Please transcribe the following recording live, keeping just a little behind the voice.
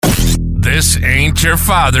This ain't your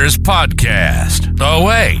father's podcast. Oh,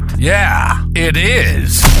 wait. Yeah, it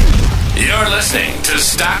is. You're listening to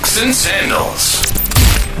Stocks and Sandals,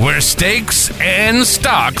 where steaks and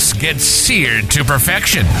stocks get seared to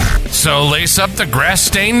perfection. So lace up the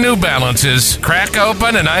grass-stained New Balances, crack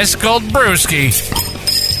open an ice-cold brewski,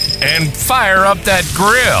 and fire up that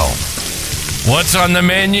grill. What's on the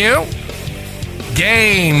menu?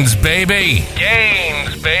 Gains, baby.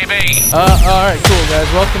 Gains, baby. All right, cool,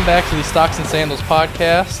 guys. Welcome back to the Stocks and Sandals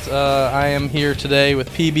podcast. I am here today with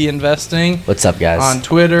PB Investing. What's up, guys? On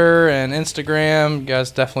Twitter and Instagram. You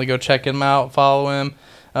guys definitely go check him out, follow him.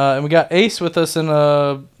 And we got Ace with us in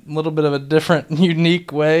a little bit of a different,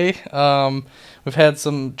 unique way. We've had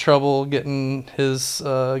some trouble getting his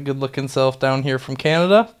good-looking self down here from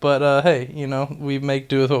Canada. But, hey, you know, we make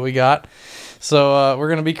do with what we got. So we're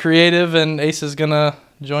going to be creative, and Ace is going to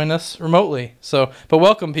join us remotely. But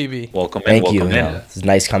welcome, PB. Welcome in. Thank you. Welcome in. It's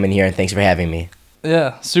nice coming here, and thanks for having me.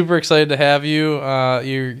 Yeah, super excited to have you.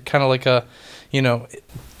 You're kind of like a,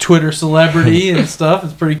 Twitter celebrity and stuff.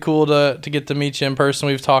 It's pretty cool to get to meet you in person.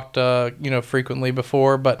 We've talked, frequently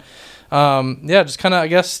before. But, just kind of, I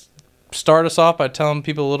guess, start us off by telling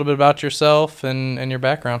people a little bit about yourself and your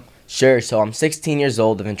background. Sure. So I'm 16 years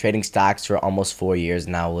old. I've been trading stocks for almost 4 years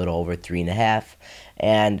now, a little over 3.5.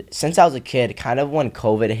 And since I was a kid, kind of when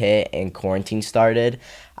COVID hit and quarantine started,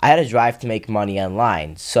 I had a drive to make money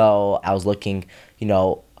online. So I was looking,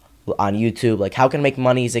 on YouTube, like how can I make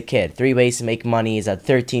money as a kid? 3 ways to make money as a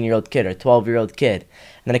 13-year-old kid or 12-year-old kid.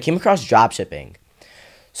 And then I came across dropshipping.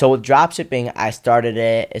 So with dropshipping, I started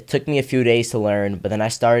it. It took me a few days to learn, but then I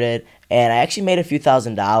started, and I actually made a few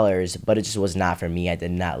 $1,000s, but it just was not for me. I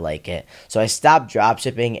did not like it. So I stopped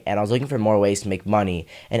dropshipping, and I was looking for more ways to make money.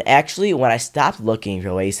 And actually, when I stopped looking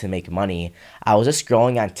for ways to make money, I was just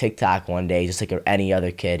scrolling on TikTok one day, just like any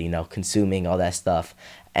other kid, consuming all that stuff.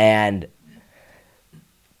 And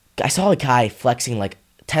I saw a guy flexing like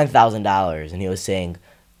 $10,000, and he was saying,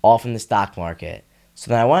 all from the stock market. So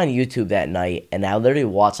then I went on YouTube that night, and I literally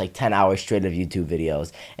watched like 10 hours straight of YouTube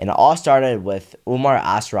videos. And it all started with Umar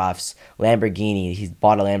Asraf's Lamborghini. He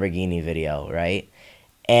bought a Lamborghini video, right?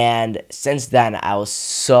 And since then, I was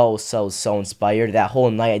so inspired. That whole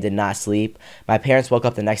night, I did not sleep. My parents woke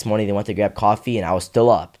up the next morning. They went to grab coffee, and I was still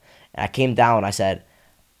up. And I came down, and I said,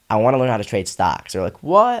 I want to learn how to trade stocks. They're like,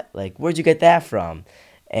 what? Like, where'd you get that from?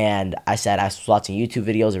 And I said, I was watching YouTube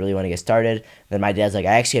videos. I really want to get started. Then my dad's like,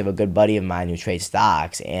 I actually have a good buddy of mine who trades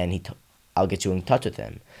stocks, and I'll get you in touch with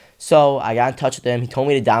him. So I got in touch with him. He told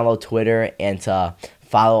me to download Twitter and to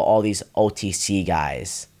follow all these OTC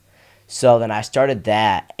guys. So then I started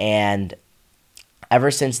that, and ever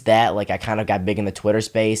since that, I kind of got big in the Twitter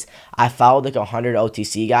space. I followed 100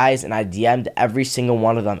 OTC guys, and I DM'd every single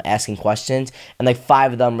one of them asking questions, and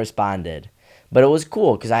 5 of them responded. But it was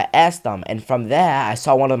cool because I asked them, and from that, I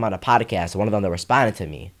saw one of them on a podcast, one of them that responded to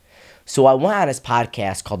me. So I went on his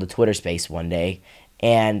podcast called The Twitter Space one day,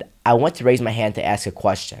 and I went to raise my hand to ask a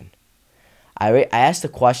question. I asked a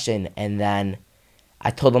question, and then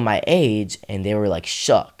I told them my age, and they were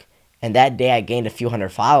shook. And that day, I gained a few hundred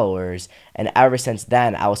followers, and ever since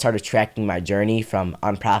then, I started tracking my journey from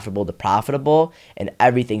unprofitable to profitable, and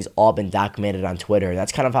everything's all been documented on Twitter.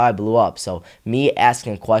 That's kind of how I blew up. So me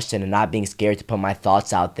asking a question and not being scared to put my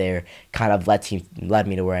thoughts out there kind of led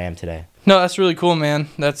me to where I am today. No, that's really cool, man.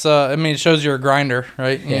 That's it shows you're a grinder,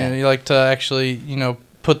 right? Yeah. You like to actually,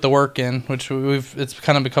 put the work in, which it's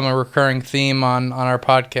kind of become a recurring theme on our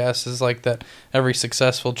podcast, is that every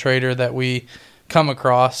successful trader that we come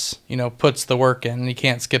across, puts the work in, and you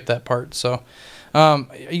can't skip that part. So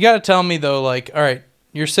you got to tell me though, all right,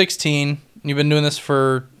 you're 16, you've been doing this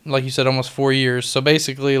for, like you said, almost 4 years. So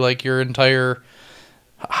basically your entire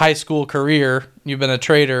high school career, you've been a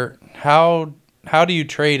trader. How do you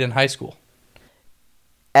trade in high school?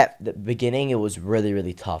 At the beginning, it was really,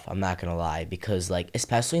 really tough. I'm not going to lie, because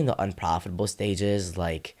especially in the unprofitable stages,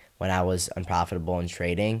 when I was unprofitable in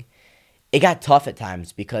trading, it got tough at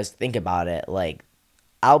times because think about it,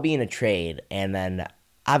 I'll be in a trade, and then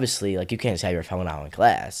obviously, you can't just have your phone out in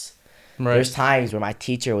class. Right. There's times where my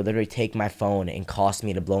teacher would literally take my phone and cost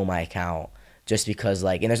me to blow my account just because,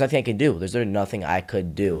 and there's nothing I can do. There's literally nothing I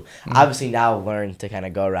could do. Mm-hmm. Obviously, now I've learned to kind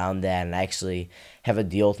of go around that, and I actually have a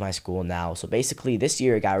deal with my school now. So basically, this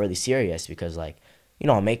year it got really serious because,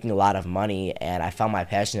 I'm making a lot of money, and I found my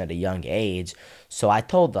passion at a young age. So I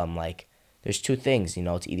told them, there's 2 things,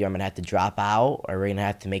 it's either I'm going to have to drop out or we're going to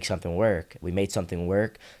have to make something work. We made something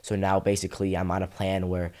work. So now basically I'm on a plan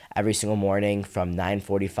where every single morning from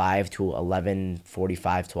 9:45 to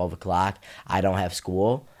 11:45, 12 o'clock, I don't have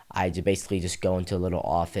school. I basically just go into a little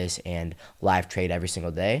office and live trade every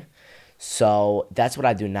single day. So that's what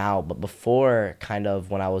I do now. But before, kind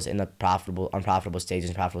of when I was in the unprofitable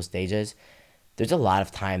stages, there's a lot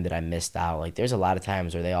of time that I missed out. Like there's a lot of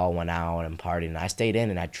times where they all went out and partied, and I stayed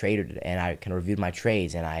in and I traded and I kind of reviewed my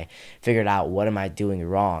trades and I figured out what am I doing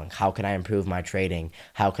wrong? How can I improve my trading?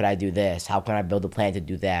 How could I do this? How can I build a plan to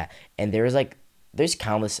do that? And there's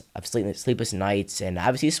countless of sleepless nights, and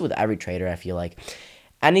obviously this is with every trader. I feel like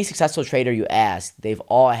any successful trader you ask, they've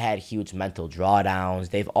all had huge mental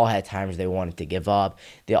drawdowns. They've all had times they wanted to give up.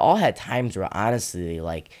 They all had times where honestly,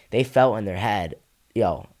 like they felt in their head,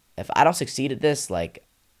 yo, if I don't succeed at this, like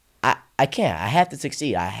I can't. I have to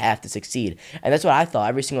succeed. I have to succeed. And that's what I thought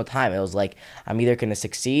every single time. It was like I'm either gonna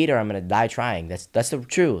succeed or I'm gonna die trying. That's the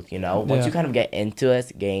truth, you know. Once you kind of get into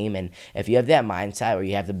this game, and if you have that mindset where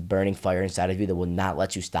you have the burning fire inside of you that will not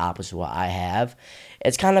let you stop, which is what I have,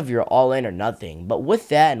 it's kind of you're all in or nothing. But with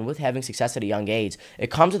that and with having success at a young age,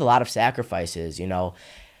 it comes with a lot of sacrifices, you know.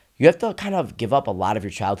 You have to kind of give up a lot of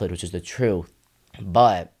your childhood, which is the truth.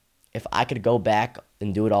 But if I could go back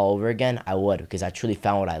and do it all over again, I would, because I truly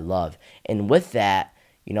found what I love. And with that,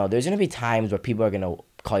 you know, there's going to be times where people are going to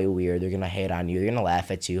call you weird, they're going to hate on you, they're going to laugh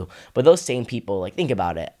at you. But those same people, like, think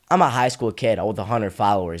about it. I'm a high school kid with 100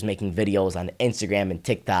 followers making videos on Instagram and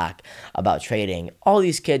TikTok about trading. All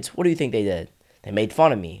these kids, what do you think they did? They made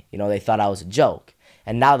fun of me. You know, they thought I was a joke.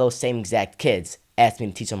 And now those same exact kids asked me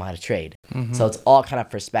to teach them how to trade. So it's all kind of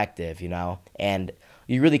perspective, you know, and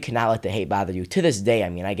you really cannot let the hate bother you. To this day, I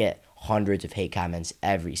mean, I get hundreds of hate comments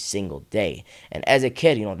every single day. And as a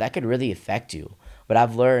kid, you know, that could really affect you. But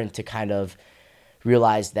I've learned to kind of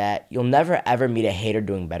realize that you'll never ever meet a hater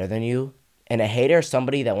doing better than you. And a hater is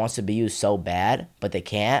somebody that wants to be you so bad, but they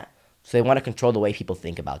can't. So they want to control the way people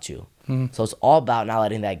think about you. So it's all about not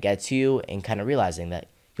letting that get to you and kind of realizing that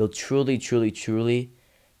you'll truly, truly, truly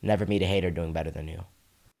never meet a hater doing better than you.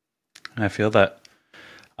 I feel that.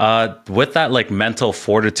 With that like mental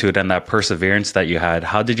fortitude and that perseverance that you had,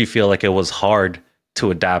 how did you feel like it was hard to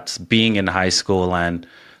adapt being in high school and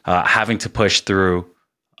having to push through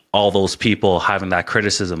all those people having that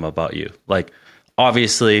criticism about you? Like,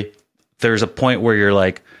 obviously, there's a point where you're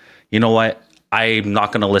like, you know what? I'm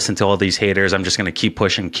not going to listen to all these haters. I'm just going to keep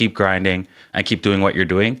pushing, keep grinding, and keep doing what you're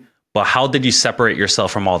doing. But how did you separate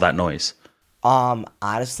yourself from all that noise?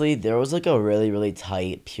 Honestly, there was like a really, really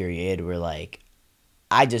tight period where like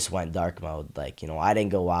I just went dark mode. Like, you know, I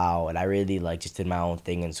didn't go out and I really like just did my own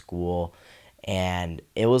thing in school. And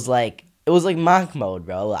it was like monk mode,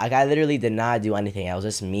 bro. Like I literally did not do anything. I was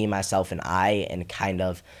just me, myself, and I, and kind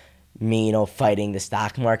of me, you know, fighting the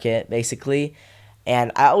stock market basically.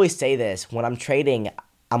 And I always say this, when I'm trading,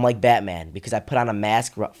 I'm like Batman because I put on a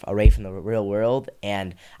mask away from the real world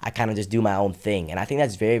and I kind of just do my own thing. And I think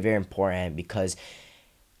that's very, very important because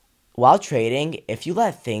while trading, if you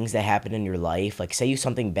let things that happen in your life, like say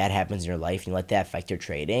something bad happens in your life and you let that affect your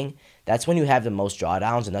trading, that's when you have the most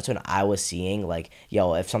drawdowns. And that's when I was seeing like,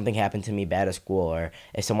 yo, if something happened to me bad at school or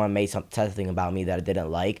if someone made something about me that I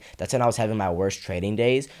didn't like, that's when I was having my worst trading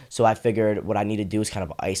days. So I figured what I need to do is kind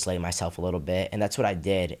of isolate myself a little bit. And that's what I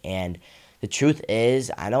did. And the truth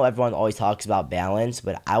is, I know everyone always talks about balance,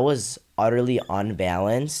 but I was utterly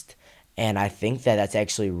unbalanced. And I think that that's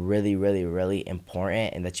actually really, really, really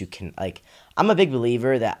important, and that you can, like, I'm a big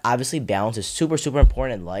believer that obviously balance is super, super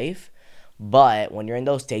important in life, but when you're in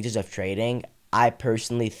those stages of trading, I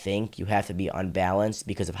personally think you have to be unbalanced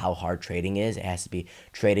because of how hard trading is. It has to be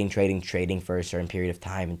trading for a certain period of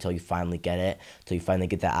time until you finally get it, until you finally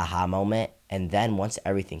get that aha moment. And then once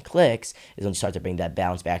everything clicks is when you start to bring that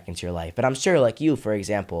balance back into your life. But I'm sure, like you, for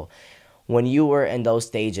example, when you were in those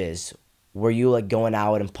stages, were you like going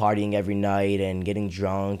out and partying every night and getting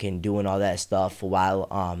drunk and doing all that stuff while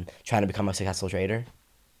trying to become a successful trader?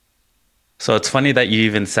 So it's funny that you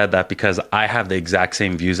even said that because I have the exact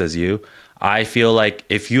same views as you. I feel like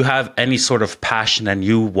if you have any sort of passion and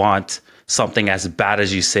you want something as bad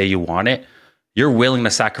as you say you want it, you're willing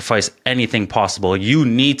to sacrifice anything possible. You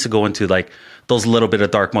need to go into like those little bit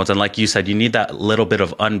of dark modes. And like you said, you need that little bit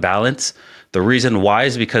of unbalance. The reason why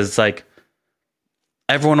is because it's like,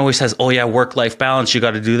 everyone always says, oh yeah, work-life balance, you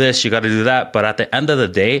got to do this, you got to do that. But at the end of the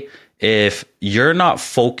day, if you're not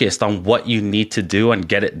focused on what you need to do and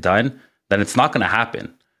get it done, then it's not going to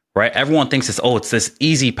happen, right? Everyone thinks it's this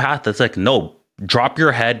easy path. It's like, no, drop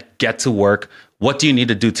your head, get to work. What do you need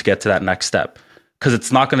to do to get to that next step? Because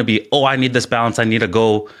it's not going to be, oh, I need this balance, I need to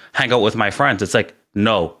go hang out with my friends. It's like,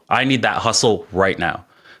 no, I need that hustle right now.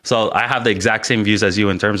 So I have the exact same views as you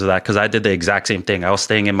in terms of that, because I did the exact same thing. I was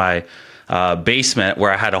staying in my basement where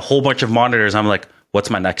I had a whole bunch of monitors. I'm like, what's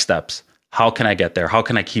my next steps? How can I get there? How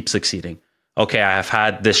can I keep succeeding? Okay, I have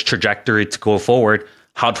had this trajectory to go forward.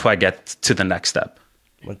 How do I get to the next step?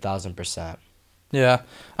 1,000%. Yeah.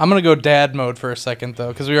 I'm going to go dad mode for a second, though,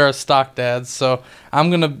 because we are stock dads. So I'm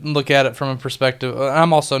going to look at it from a perspective.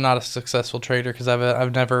 I'm also not a successful trader because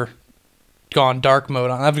I've never gone dark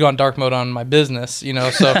mode on. I've gone dark mode on my business, you know.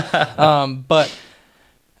 So, but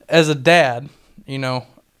as a dad, you know,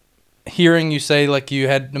 hearing you say like you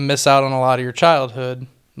had to miss out on a lot of your childhood,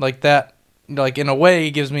 like that, like in a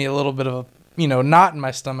way gives me a little bit of a, you know, knot in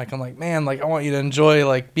my stomach. I'm like, man, like I want you to enjoy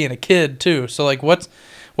like being a kid too. So like what's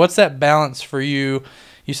that balance for you?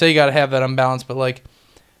 You say you got to have that unbalance, but like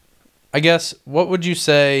I guess what would you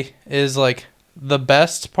say is like the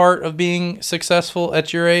best part of being successful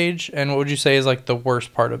at your age, and what would you say is like the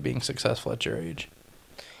worst part of being successful at your age?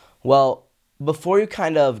 Well, before I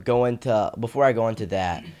go into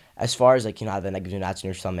that, as far as like, you know, how the negative knots in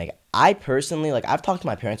your stomach, I personally, like, I've talked to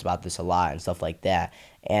my parents about this a lot and stuff like that,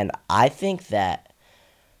 and I think that,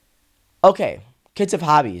 okay, kids have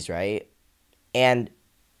hobbies, right? And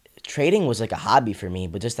trading was like a hobby for me,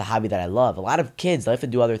 but just a hobby that I love. A lot of kids like to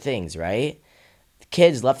do other things, right?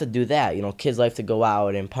 Kids love to do that. You know, kids like to go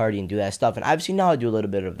out and party and do that stuff. And obviously now I do a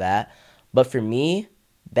little bit of that. But for me,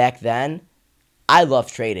 back then, I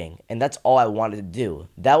loved trading. And that's all I wanted to do.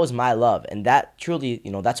 That was my love. And that truly,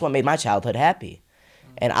 you know, that's what made my childhood happy.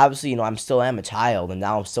 And obviously, you know, I'm still am a child, and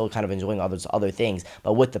now I'm still kind of enjoying other things,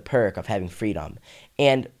 but with the perk of having freedom.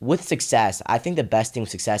 And with success, I think the best thing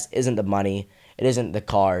with success isn't the money, it isn't the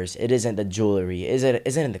cars, it isn't the jewelry,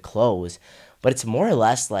 isn't the clothes, but it's more or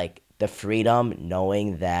less like the freedom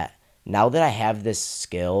knowing that now that I have this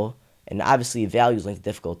skill, and obviously values linked to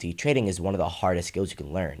difficulty, trading is one of the hardest skills you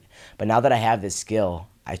can learn. But now that I have this skill,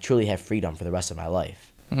 I truly have freedom for the rest of my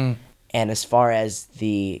life. And as far as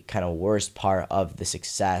the kind of worst part of the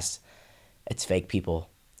success, it's fake people.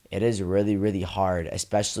 It is really, really hard,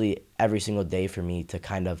 especially every single day for me to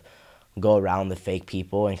kind of go around the fake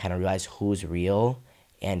people and kind of realize who's real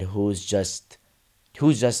and who's here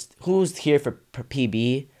for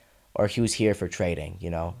PB or who's here for trading, you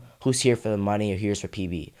know? Who's here for the money or who's for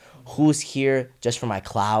PB? Who's here just for my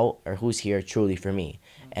clout or who's here truly for me?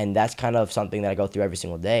 And that's kind of something that I go through every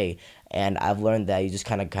single day. And I've learned that you just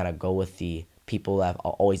kind of go with the people that have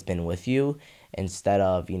always been with you instead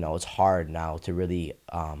of, you know, it's hard now to really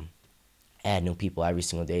add new people every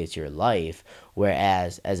single day to your life.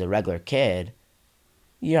 Whereas as a regular kid,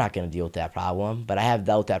 you're not going to deal with that problem. But I have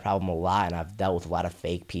dealt with that problem a lot, and I've dealt with a lot of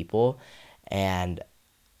fake people. And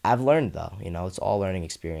I've learned, though, you know, it's all learning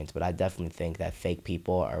experience. But I definitely think that fake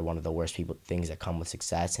people are one of the worst things that come with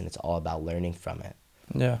success, and it's all about learning from it.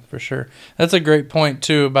 Yeah, for sure. That's a great point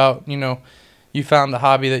too about, you know, you found the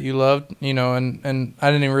hobby that you loved, you know, and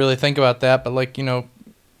I didn't even really think about that, but like, you know,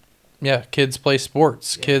 yeah, kids play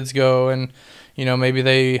sports. Yeah. Kids go and, you know, maybe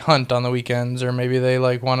they hunt on the weekends, or maybe they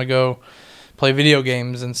like want to go play video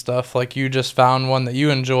games and stuff. Like you just found one that you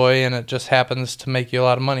enjoy, and it just happens to make you a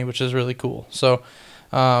lot of money, which is really cool. So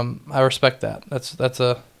I respect that. That's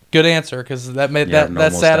a good answer, because that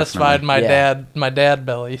satisfied definitely. my dad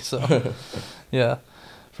belly. So yeah.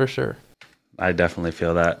 For sure. I definitely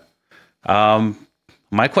feel that.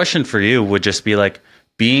 My question for you would just be like,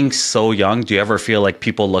 being so young, do you ever feel like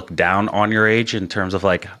people look down on your age in terms of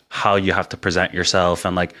like how you have to present yourself,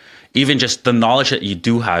 and like even just the knowledge that you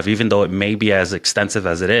do have, even though it may be as extensive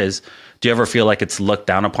as it is, do you ever feel like it's looked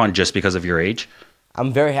down upon just because of your age?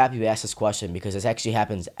 I'm very happy you asked this question, because this actually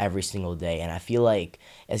happens every single day. And I feel like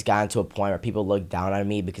it's gotten to a point where people look down on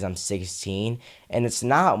me because I'm 16. And it's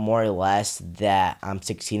not more or less that I'm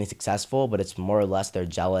 16 and successful, but it's more or less they're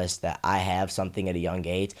jealous that I have something at a young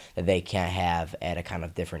age that they can't have at a kind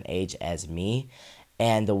of different age as me.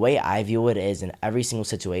 And the way I view it is, in every single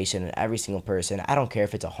situation and every single person, I don't care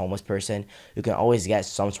if it's a homeless person, you can always get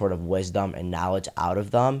some sort of wisdom and knowledge out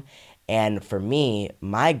of them. And for me,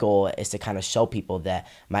 my goal is to kind of show people that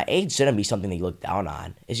my age shouldn't be something that you look down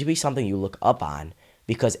on. It should be something you look up on.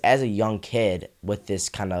 Because as a young kid with this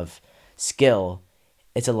kind of skill,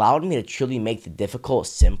 it's allowed me to truly make the difficult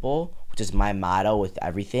simple, which is my motto with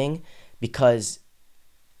everything. Because,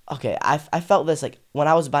 okay, I felt this, like, when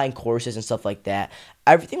I was buying courses and stuff like that,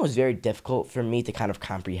 everything was very difficult for me to kind of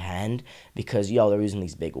comprehend, because, they're using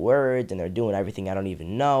these big words and they're doing everything I don't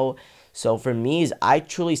even know. So for me, I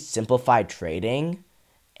truly simplified trading,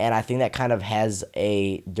 and I think that kind of has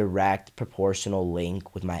a direct proportional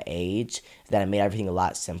link with my age, that it made everything a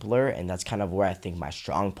lot simpler, and that's kind of where I think my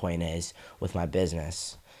strong point is with my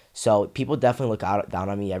business. So people definitely look down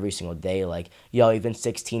on me every single day, like, you've been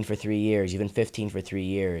 16 for 3 years, you've been 15 for 3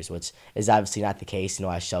 years, which is obviously not the case.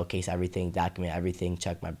 I showcase everything, document everything,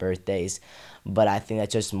 check my birthdays. But I think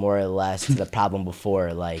that's just more or less the problem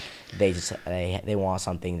before, like, they want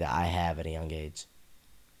something that I have at a young age.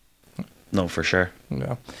 No, for sure.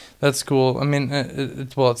 Yeah, that's cool. I mean,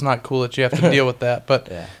 it's not cool that you have to deal with that, but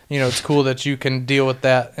Yeah. it's cool that you can deal with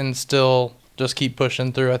that and still just keep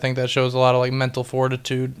pushing through. I think that shows a lot of like mental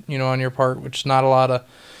fortitude, on your part, which not a lot of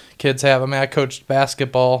kids have. I mean, I coached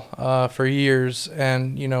basketball for years,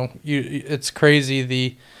 and it's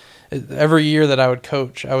crazy. Every year that I would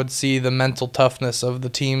coach, I would see the mental toughness of the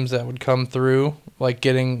teams that would come through, like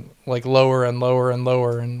getting like lower and lower and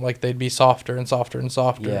lower, and like they'd be softer and softer and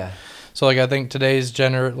softer. Yeah. So like I think today's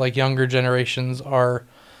younger generations are,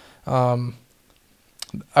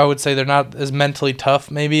 I would say they're not as mentally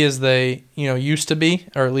tough maybe as they used to be,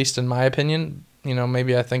 or at least in my opinion.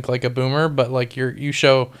 Maybe I think like a boomer, but like you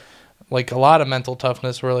show like a lot of mental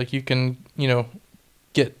toughness where like you can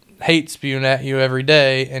get hate spewing at you every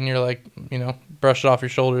day, and you're like brush it off your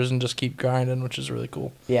shoulders and just keep grinding, which is really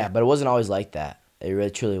cool. Yeah, but it wasn't always like that. It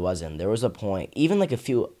really truly wasn't. There was a point, even like a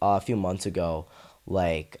few months ago.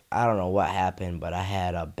 Like, I don't know what happened, but I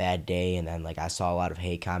had a bad day, and then like I saw a lot of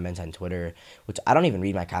hate comments on Twitter, which I don't even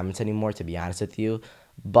read my comments anymore, to be honest with you.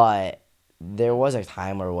 But there was a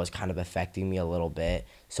time where it was kind of affecting me a little bit.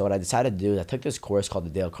 So what I decided to do is I took this course called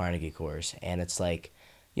the Dale Carnegie course, and it's like,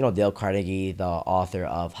 Dale Carnegie, the author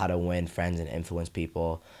of How to Win Friends and Influence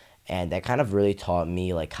People, and that kind of really taught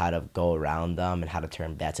me like how to go around them and how to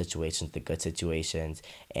turn bad situations to good situations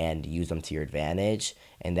and use them to your advantage.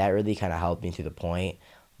 And that really kind of helped me to the point.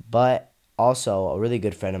 But also, a really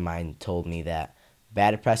good friend of mine told me that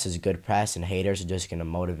bad press is good press, and haters are just going to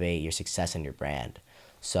motivate your success and your brand.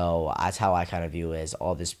 So that's how I kind of view it, as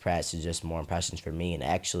all this press is just more impressions for me. And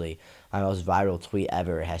actually, my most viral tweet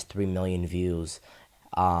ever has 3 million views,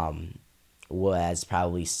 was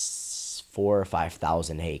probably 4,000 or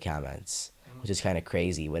 5,000 hate comments, which is kind of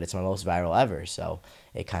crazy, but it's my most viral ever, so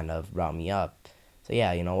it kind of brought me up. So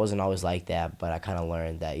yeah, it wasn't always like that, but I kind of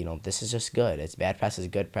learned that, this is just good. It's bad press is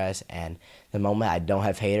good press, and the moment I don't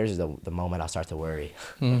have haters is the moment I'll start to worry.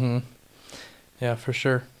 Mm-hmm. Yeah, for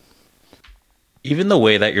sure. Even the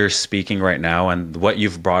way that you're speaking right now and what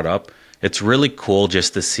you've brought up, it's really cool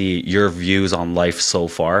just to see your views on life so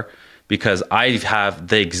far, because I have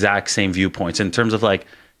the exact same viewpoints in terms of like,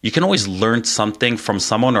 you can always learn something from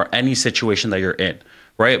someone or any situation that you're in,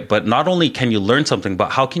 right? But not only can you learn something, but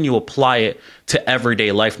how can you apply it to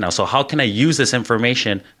everyday life now? So how can I use this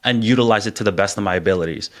information and utilize it to the best of my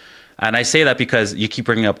abilities? And I say that because you keep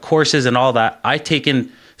bringing up courses and all that. I've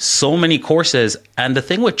taken so many courses, and the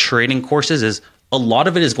thing with trading courses is a lot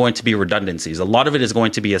of it is going to be redundancies. A lot of it is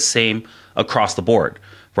going to be the same across the board,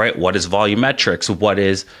 right? What is volumetrics? What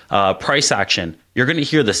is price action? You're going to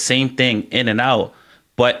hear the same thing in and out.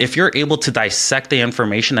 But if you're able to dissect the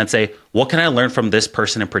information and say, what can I learn from this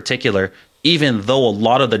person in particular, even though a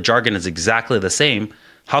lot of the jargon is exactly the same,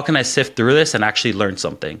 how can I sift through this and actually learn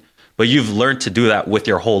something? But you've learned to do that with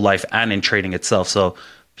your whole life and in trading itself. So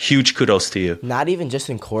huge kudos to you. Not even just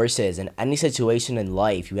in courses, in any situation in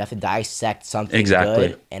life, you have to dissect something Exactly.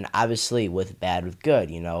 good, and obviously with bad with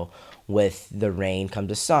good, with the rain comes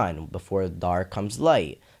the sun, before dark comes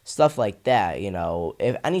light, stuff like that,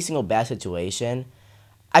 if any single bad situation,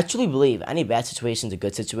 I truly believe any bad situation is a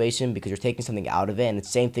good situation because you're taking something out of it, and it's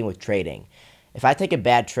the same thing with trading. If I take a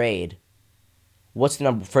bad trade, what's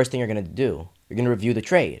the first thing you're going to do? You're going to review the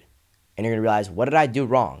trade, and you're going to realize, what did I do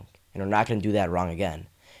wrong? And you're not going to do that wrong again.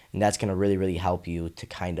 And that's going to really, really help you to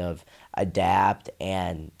kind of adapt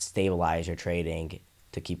and stabilize your trading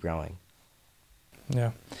to keep growing.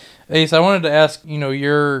 Yeah. Ace, I wanted to ask,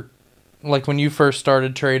 you're, like when you first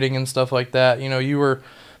started trading and stuff like that, you were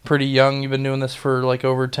pretty young. You've been doing this for like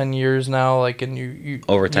over 10 years now. Like, and you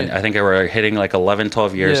Over 10, I think we're hitting like 11,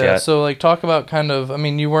 12 years yeah, yet. so like talk about kind of, I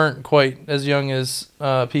mean, you weren't quite as young as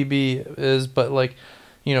PB is, but like,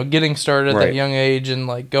 getting started at Right. that young age and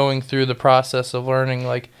like going through the process of learning,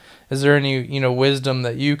 like, is there any, wisdom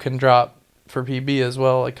that you can drop for PB as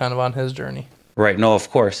well, like kind of on his journey? Right. No, of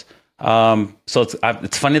course. So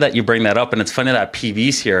it's funny that you bring that up, and it's funny that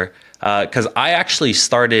PB's here because I actually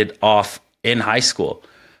started off in high school.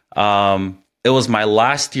 It was my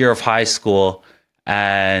last year of high school,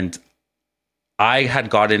 and I had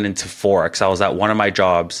gotten into Forex. I was at one of my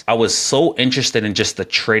jobs. I was so interested in just the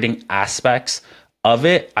trading aspects of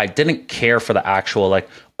it. I didn't care for the actual like,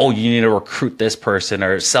 oh, you need to recruit this person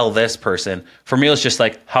or sell this person. For me, it was just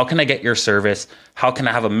like, how can I get your service? How can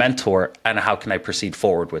I have a mentor? And how can I proceed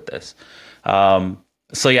forward with this?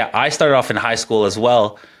 So yeah, I started off in high school as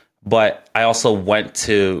well, but I also went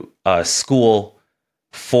to school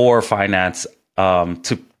for finance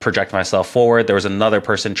to project myself forward. There was another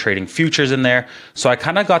person trading futures in there. So I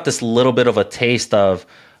kind of got this little bit of a taste of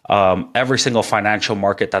every single financial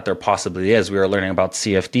market that there possibly is. We were learning about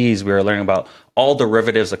CFDs. We were learning about all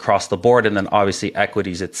derivatives across the board, and then obviously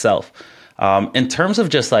equities itself. In terms of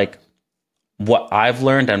just like what I've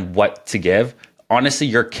learned and what to give, honestly,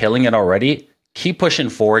 you're killing it already. Keep pushing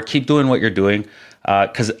forward. Keep doing what you're doing,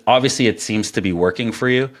 because obviously it seems to be working for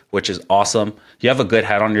you, which is awesome. You have a good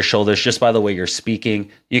head on your shoulders just by the way you're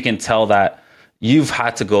speaking. You can tell that you've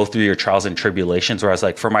had to go through your trials and tribulations. Whereas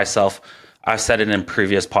like for myself, I've said it in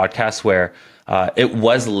previous podcasts where it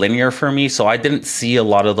was linear for me. So I didn't see a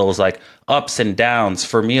lot of those like ups and downs.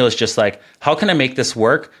 For me, it was just like, how can I make this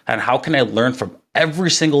work? And how can I learn from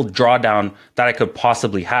every single drawdown that I could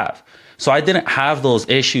possibly have? So I didn't have those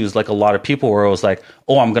issues like a lot of people where it was like,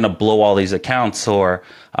 oh, I'm going to blow all these accounts, or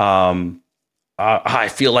I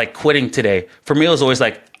feel like quitting today. For me, it was always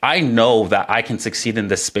like, I know that I can succeed in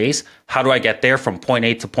this space. How do I get there from point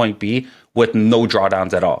A to point B with no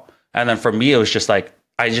drawdowns at all? And then for me, it was just like,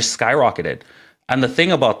 I just skyrocketed. And the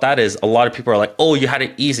thing about that is a lot of people are like, oh, you had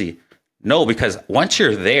it easy. No, because once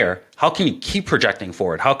you're there, how can you keep projecting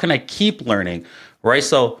forward? How can I keep learning, right?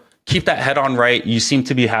 So keep that head on right. You seem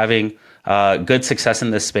to be having good success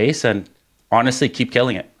in this space, and honestly, keep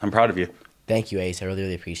killing it. I'm proud of you. Thank you, Ace. I really,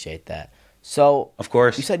 really appreciate that. So, of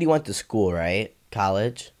course, you said you went to school, right?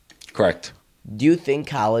 College? Correct. Do you think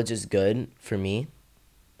college is good for me?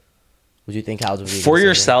 Would you think college would be for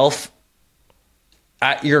yourself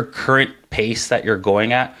at your current pace that you're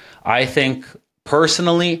going at? I think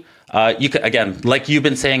personally, you could, again, like you've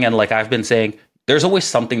been saying and like I've been saying, there's always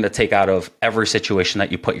something to take out of every situation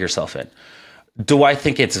that you put yourself in. Do I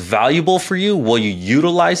think it's valuable for you? Will you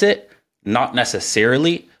utilize it? Not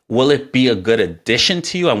necessarily. Will it be a good addition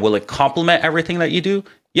to you, and will it complement everything that you do?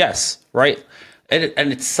 Yes, right?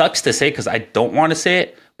 And it sucks to say because I don't want to say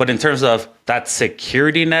it, but in terms of that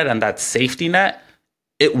security net and that safety net,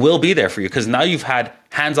 it will be there for you because now you've had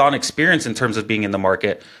hands-on experience in terms of being in the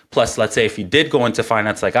market. Plus, let's say if you did go into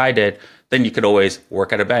finance like I did, then you could always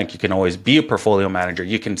work at a bank. You can always be a portfolio manager.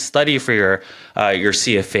 You can study for your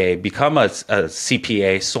CFA, become a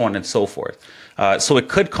CPA, so on and so forth. So it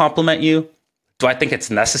could complement you. Do I think it's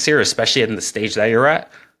necessary, especially in the stage that you're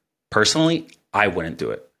at? Personally, I wouldn't do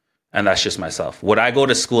it. And that's just myself. Would I go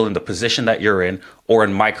to school in the position that you're in or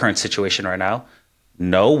in my current situation right now?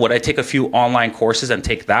 No. Would I take a few online courses and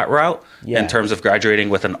take that route in terms of graduating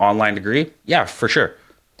with an online degree? Yeah, for sure.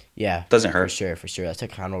 Yeah. Doesn't hurt. For sure. That's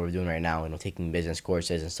like kind of what we're doing right now, taking business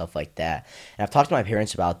courses and stuff like that. And I've talked to my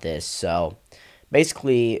parents about this. So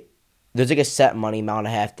basically, there's like a set money amount I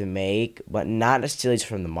have to make, but not necessarily just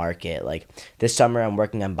from the market. Like this summer, I'm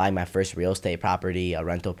working on buying my first real estate property, a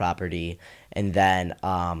rental property. And then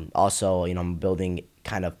also, I'm building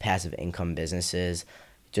kind of passive income businesses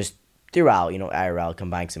just throughout, IRL,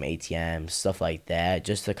 combining some ATMs, stuff like that,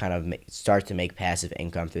 just to kind of start to make passive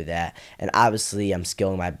income through that. And obviously, I'm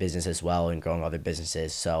scaling my business as well and growing other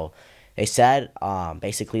businesses. So they said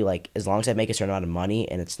basically, like, as long as I make a certain amount of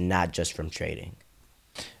money and it's not just from trading.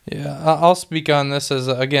 Yeah, I'll speak on this as,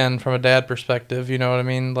 again, from a dad perspective, you know what I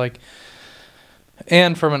mean? Like,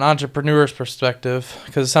 and from an entrepreneur's perspective,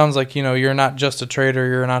 because it sounds like, you're not just a trader,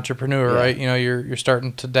 you're an entrepreneur, right? You're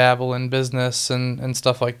starting to dabble in business and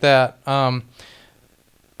stuff like that. I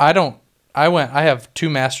have 2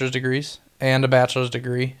 master's degrees and a bachelor's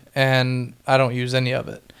degree, and I don't use any of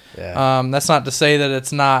it. Yeah. That's not to say that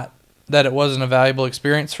it wasn't a valuable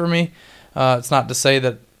experience for me. It's not to say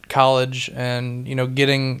that college and,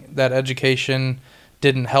 getting that education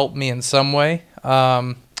didn't help me in some way.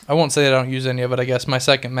 I won't say that I don't use any of it. I guess my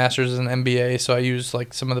second master's is an MBA, so I use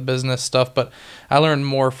like some of the business stuff, but I learned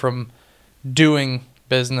more from doing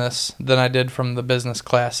business than I did from the business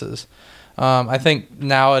classes. I think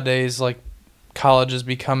nowadays, like, college is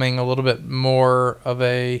becoming a little bit more of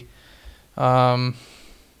a, or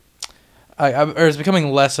it's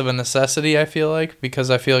becoming less of a necessity, I feel like, because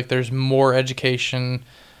I feel like there's more education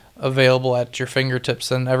available at your fingertips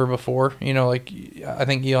than ever before. Like, I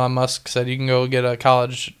think Elon Musk said you can go get a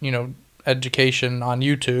college, education on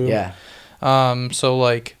YouTube. Yeah. So,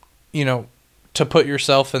 like, to put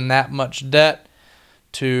yourself in that much debt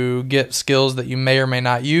to get skills that you may or may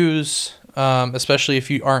not use, especially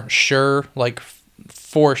if you aren't sure, like,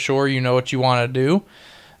 for sure what you want to do,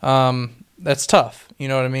 that's tough. You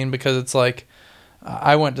know what I mean? Because it's like,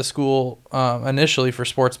 I went to school initially for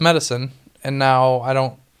sports medicine, and now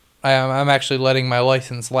I'm actually letting my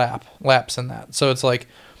license lapse in that. So it's like,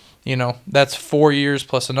 that's 4 years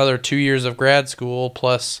plus another 2 years of grad school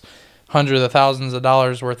plus hundreds of thousands of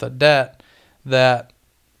dollars worth of debt that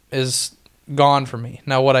is gone for me.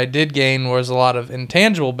 Now, what I did gain was a lot of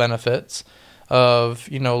intangible benefits of,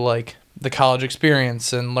 like the college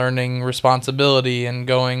experience and learning responsibility and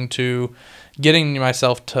getting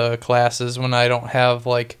myself to classes when I don't have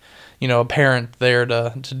like, a parent there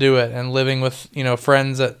to do it, and living with,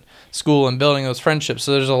 friends at school and building those friendships.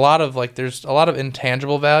 So there's a lot of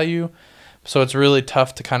intangible value. So it's really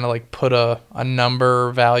tough to kind of like put a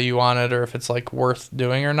number value on it, or if it's like worth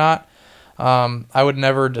doing or not. I would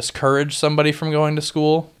never discourage somebody from going to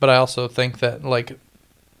school, but I also think that like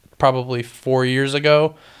probably 4 years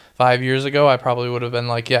ago, 5 years ago, I probably would have been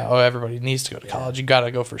like, everybody needs to go to college. You got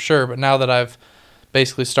to go for sure. But now that I've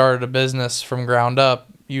basically started a business from ground up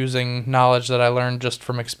using knowledge that I learned just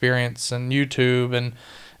from experience and YouTube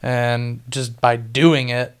and just by doing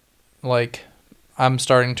it, like I'm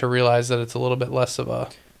starting to realize that it's a little bit less of a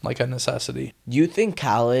necessity. Do you think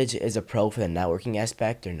college is a pro for the networking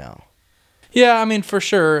aspect or no? Yeah, I mean, for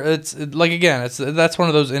sure. That's one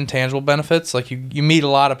of those intangible benefits. Like you meet a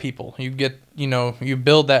lot of people. You get, you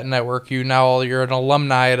build that network. You're an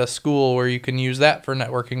alumni at a school where you can use that for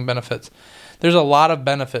networking benefits. There's a lot of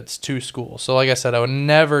benefits to school. So like I said, I would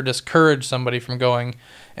never discourage somebody from going.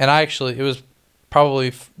 And it was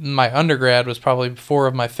probably, my undergrad was probably 4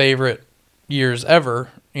 of my favorite years ever,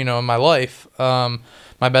 in my life.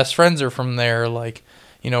 My best friends are from there. Like,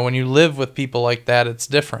 when you live with people like that, it's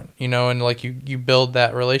different, and like you build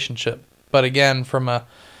that relationship. But again, from an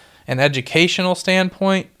educational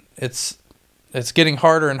standpoint, it's getting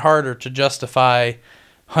harder and harder to justify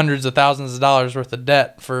hundreds of thousands of dollars worth of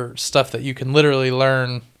debt for stuff that you can literally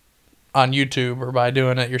learn on YouTube or by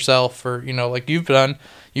doing it yourself, or, like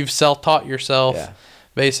you've self-taught yourself,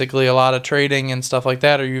 basically a lot of trading and stuff like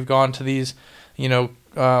that, or you've gone to these,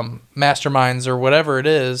 masterminds or whatever it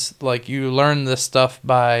is. Like you learn this stuff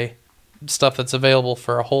by stuff that's available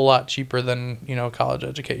for a whole lot cheaper than, college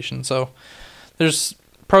education. So there's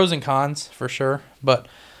pros and cons for sure, but,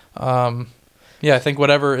 I think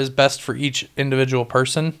whatever is best for each individual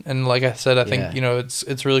person. And like I said, I think,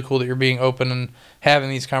 it's really cool that you're being open and having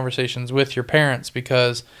these conversations with your parents,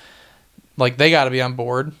 because like they got to be on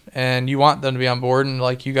board and you want them to be on board, and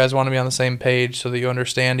like you guys want to be on the same page so that you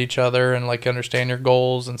understand each other and like understand your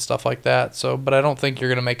goals and stuff like that. So, but I don't think you're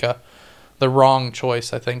going to make the wrong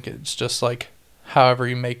choice. I think it's just like however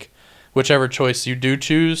you make whichever choice you do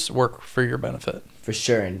choose work for your benefit. For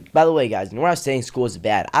sure. And by the way, guys, we're not saying school is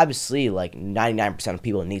bad. Obviously, like 99% of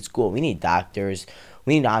people need school. We need doctors.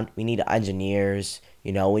 We need engineers.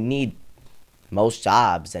 We need most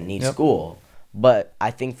jobs that need school. But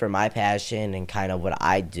I think for my passion and kind of what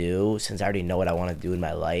I do, since I already know what I want to do in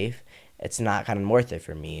my life, it's not kind of worth it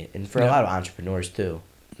for me, and for a lot of entrepreneurs too.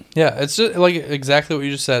 Yeah, it's just like exactly what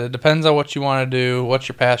you just said. It depends on what you want to do, what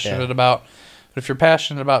you're passionate about. But if you're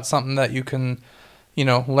passionate about something that you can,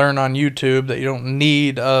 learn on YouTube, that you don't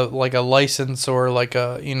need a license or like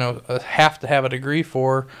have to have a degree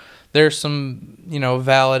for, there's some,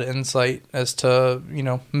 valid insight as to,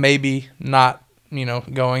 maybe not,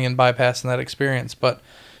 going and bypassing that experience. But,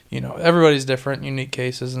 everybody's different, unique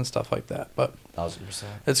cases and stuff like that. But 1,000%.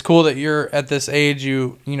 It's cool that you're at this age,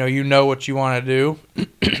 you know what you want to do.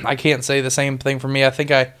 I can't say the same thing for me. I think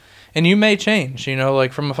and you may change,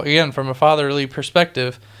 like from a fatherly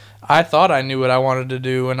perspective, I thought I knew what I wanted to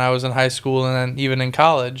do when I was in high school and then even in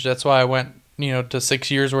college. That's why I went, to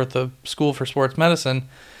 6 years worth of school for sports medicine.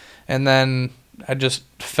 And then I just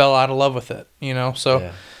fell out of love with it,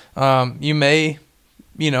 So you may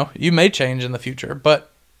change in the future,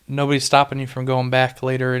 but nobody's stopping you from going back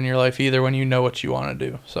later in your life either when you know what you want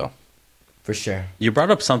to do. So for sure. You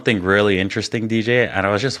brought up something really interesting, DJ, and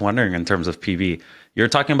I was just wondering in terms of PB, you're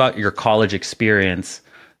talking about your college experience,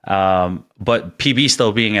 but PB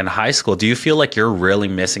still being in high school. Do you feel like you're really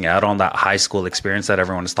missing out on that high school experience that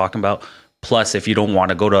everyone is talking about? Plus, if you don't want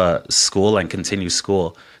to go to school and continue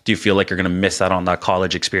school, do you feel like you're going to miss out on that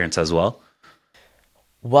college experience as well?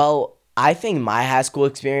 Well, I think my high school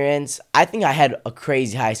experience, I think I had a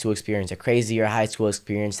crazy high school experience, a crazier high school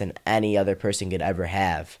experience than any other person could ever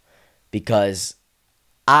have, because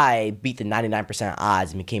I beat the 99%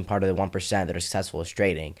 odds and became part of the 1% that are successful at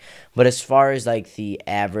trading. But as far as like the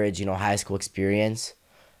average, high school experience,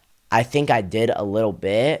 I think I did a little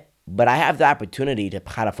bit, but I have the opportunity to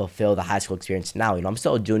kind of fulfill the high school experience now. I'm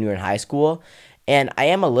still a junior in high school, and I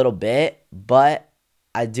am a little bit, but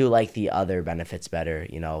I do like the other benefits better,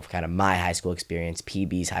 of kind of my high school experience,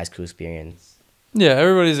 PB's high school experience. Yeah,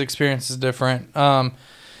 everybody's experience is different.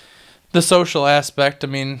 The social aspect, I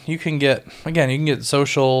mean, you can get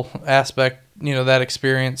social aspect, that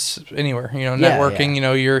experience anywhere, networking,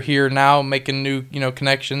 you're here now making new,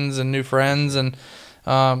 connections and new friends, and,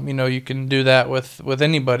 you can do that with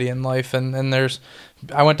anybody in life. And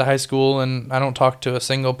I went to high school and I don't talk to a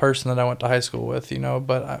single person that I went to high school with,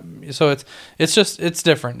 but So it's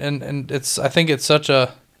different, and I think that's such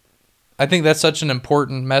an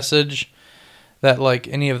important message that like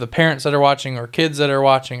any of the parents that are watching or kids that are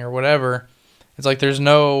watching or whatever, it's like there's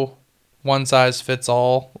no one size fits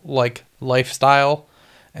all like lifestyle.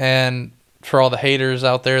 And for all the haters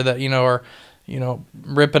out there that are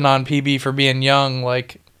ripping on PB for being young,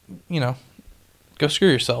 like go screw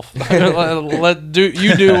yourself. You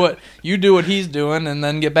do what he's doing, and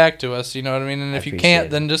then get back to us. You know what I mean? And if you can't,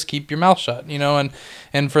 then just keep your mouth shut.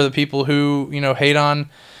 And for the people who hate on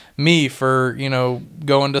me for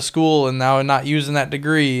going to school and now not using that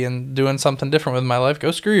degree and doing something different with my life,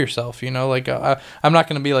 go screw yourself. I'm not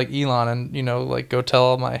going to be like Elon and like go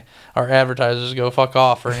tell our advertisers to go fuck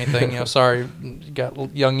off or anything. Sorry, you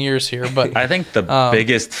got young years here, but I think the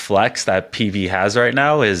biggest flex that PV has right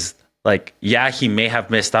now is like, yeah, he may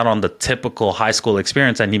have missed out on the typical high school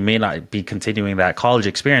experience and he may not be continuing that college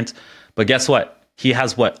experience, but guess what? He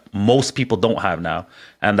has what most people don't have now,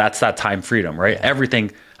 and that's that time freedom, right?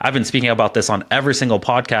 Everything, I've been speaking about this on every single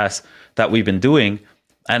podcast that we've been doing,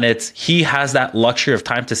 and he has that luxury of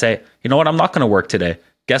time to say, you know what, I'm not going to work today.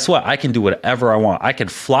 Guess what? I can do whatever I want. I can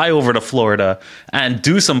fly over to Florida and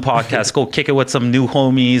do some podcasts, go kick it with some new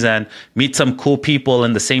homies and meet some cool people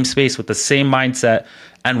in the same space with the same mindset.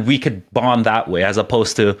 And we could bond that way, as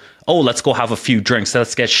opposed to, oh, let's go have a few drinks.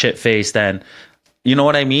 Let's get shit-faced. And you know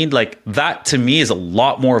what I mean? Like, that to me is a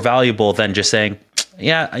lot more valuable than just saying,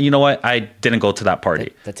 yeah, you know what? I didn't go to that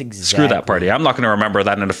party. That's exactly. Screw that party. I'm not going to remember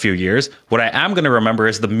that in a few years. What I am going to remember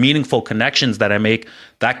is the meaningful connections that I make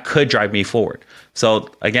that could drive me forward. So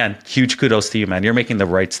again, huge kudos to you, man. You're making the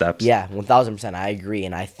right steps. Yeah, 1000%. I agree.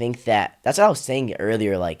 And I think that's what I was saying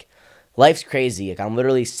earlier. Like, life's crazy. Like, I'm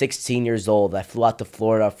literally 16 years old. I flew out to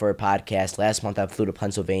Florida for a podcast. Last month I flew to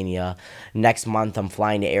Pennsylvania. Next month I'm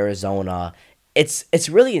flying to Arizona. It's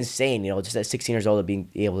really insane, just at 16 years old of being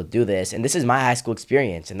able to do this. And this is my high school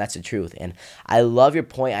experience, and that's the truth. And I love your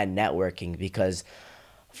point on networking, because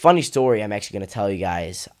funny story I'm actually going to tell you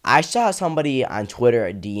guys. I saw somebody on Twitter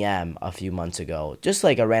a DM a few months ago, just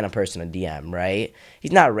like a random person a DM, right?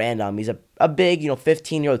 He's not random. He's a big,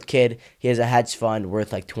 15-year-old kid. He has a hedge fund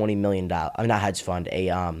worth like $20 million. I'm not hedge fund,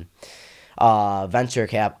 a venture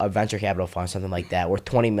capital fund, something like that, worth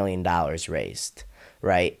 $20 million raised,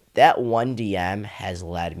 right? That one DM has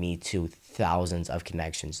led me to thousands of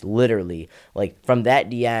connections. Literally, like from that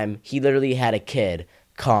DM, he literally had a kid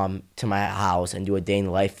come to my house and do a day in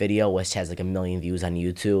the life video, which has like 1 million views on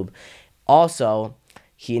YouTube. Also,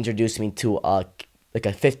 he introduced me to a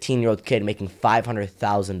 15-year-old kid making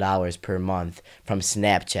 $500,000 per month from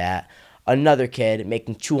Snapchat. Another kid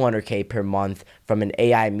making $200K per month from an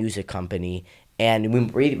AI music company.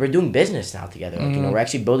 And we're doing business now together. Like, we're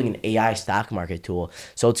actually building an AI stock market tool.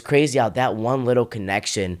 So it's crazy how that one little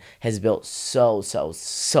connection has built so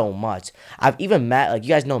much. I've even met, like, you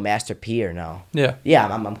guys know Master P or no? Yeah. Yeah,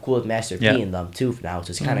 I'm cool with Master P and them too now. So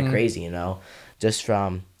it's kind of crazy, just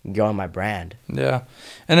from growing my brand. Yeah.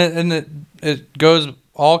 And it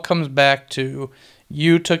comes back to,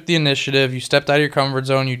 you took the initiative, you stepped out of your comfort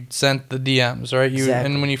zone, you sent the DMs, right? Exactly.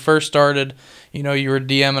 And when you first started, you were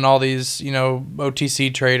DMing all these,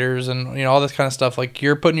 OTC traders and, all this kind of stuff. Like,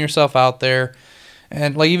 you're putting yourself out there.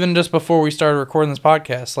 And, like, even just before we started recording this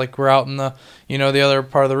podcast, like, we're out in the, the other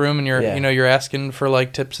part of the room, and you're, you're asking for,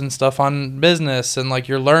 like, tips and stuff on business. And, like,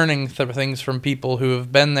 you're learning things from people who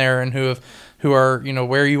have been there and who are,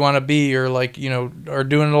 where you want to be, or, like, are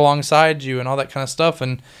doing it alongside you and all that kind of stuff.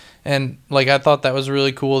 And like, I thought that was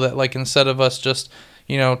really cool that, like, instead of us just,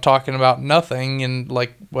 talking about nothing and,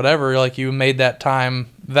 like, whatever, like, you made that time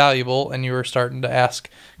valuable and you were starting to ask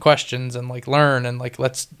questions and, like, learn and, like,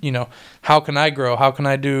 let's, how can I grow? How can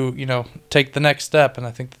I do, take the next step? And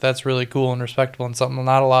I think that's really cool and respectable, and something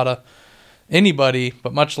not a lot of anybody,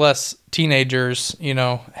 but much less teenagers,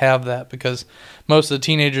 have that, because most of the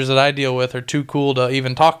teenagers that I deal with are too cool to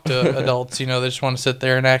even talk to adults. They just want to sit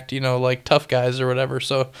there and act, like tough guys or whatever.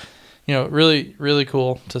 So, really, really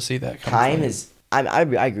cool to see that come Time from. is, I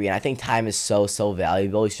agree, and I think time is so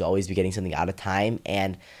valuable. You should always be getting something out of time.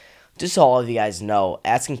 And just so all of you guys know,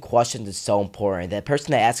 asking questions is so important. That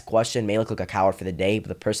person that asks a question may look like a coward for the day, but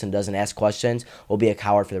the person who doesn't ask questions will be a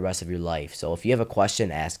coward for the rest of your life. So if you have a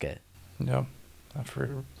question, ask it. Yeah,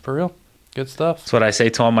 for real. Good stuff. That's what I say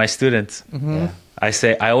to all my students. Yeah.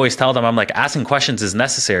 I always tell them, I'm like, asking questions is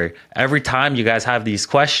necessary. Every time you guys have these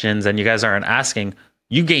questions and you guys aren't asking,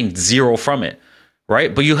 you gain zero from it,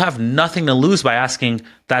 right? But you have nothing to lose by asking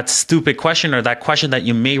that stupid question, or that question that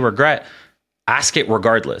you may regret. Ask it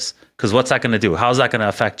regardless, because what's that going to do? How's that going to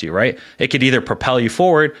affect you, right? It could either propel you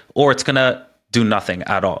forward, or it's going to do nothing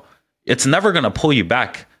at all. It's never going to pull you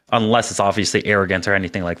back unless it's obviously arrogant or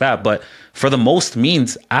anything like that. But for the most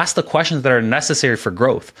means, ask the questions that are necessary for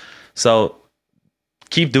growth. So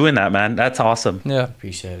keep doing that, man. That's awesome. Yeah.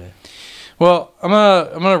 Appreciate it. Well, I'm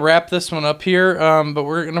gonna wrap this one up here, but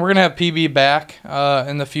we're gonna have PB back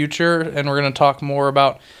in the future, and we're gonna talk more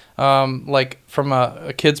about like from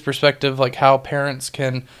a kid's perspective, like how parents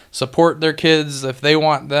can support their kids if they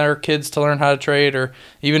want their kids to learn how to trade, or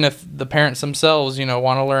even if the parents themselves,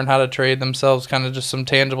 want to learn how to trade themselves. Kind of just some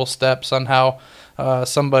tangible steps on how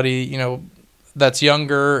somebody that's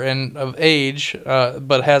younger and of age,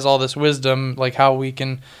 but has all this wisdom, like how I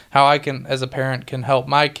can as a parent can help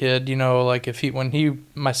my kid, like if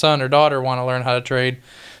my son or daughter want to learn how to trade.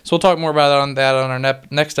 So we'll talk more about that on our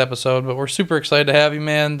next episode, but we're super excited to have you,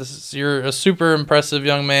 man. You're a super impressive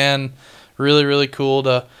young man. Really, really cool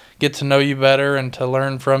to get to know you better and to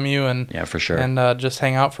learn from you, and Yeah, for sure. and just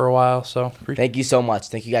hang out for a while. So Thank you so much.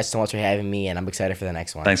 Thank you guys so much for having me, and I'm excited for the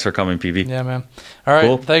next one. Thanks for coming, PB. yeah, man. All right,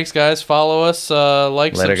 Cool. Thanks, guys. Follow us,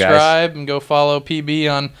 like, Later, subscribe, and go follow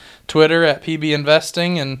PB on Twitter at PB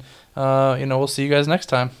Investing, and we'll see you guys next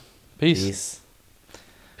time. Peace.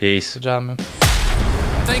 Peace. Good job, man.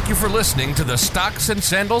 Thank you for listening to the Stocks and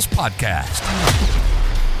Sandals podcast.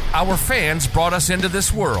 Our fans brought us into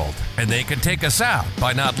this world, and they can take us out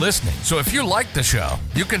by not listening. So if you like the show,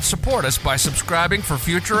 you can support us by subscribing for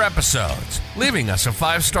future episodes, leaving us a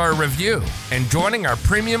 5-star review, and joining our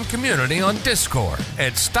premium community on Discord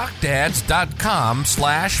at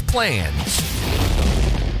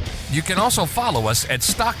stockdads.com/plans. You can also follow us at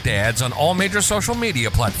Stock Dads on all major social media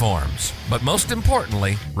platforms. But most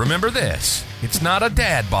importantly, remember this: it's not a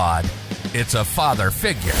dad bod, it's a father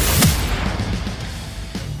figure.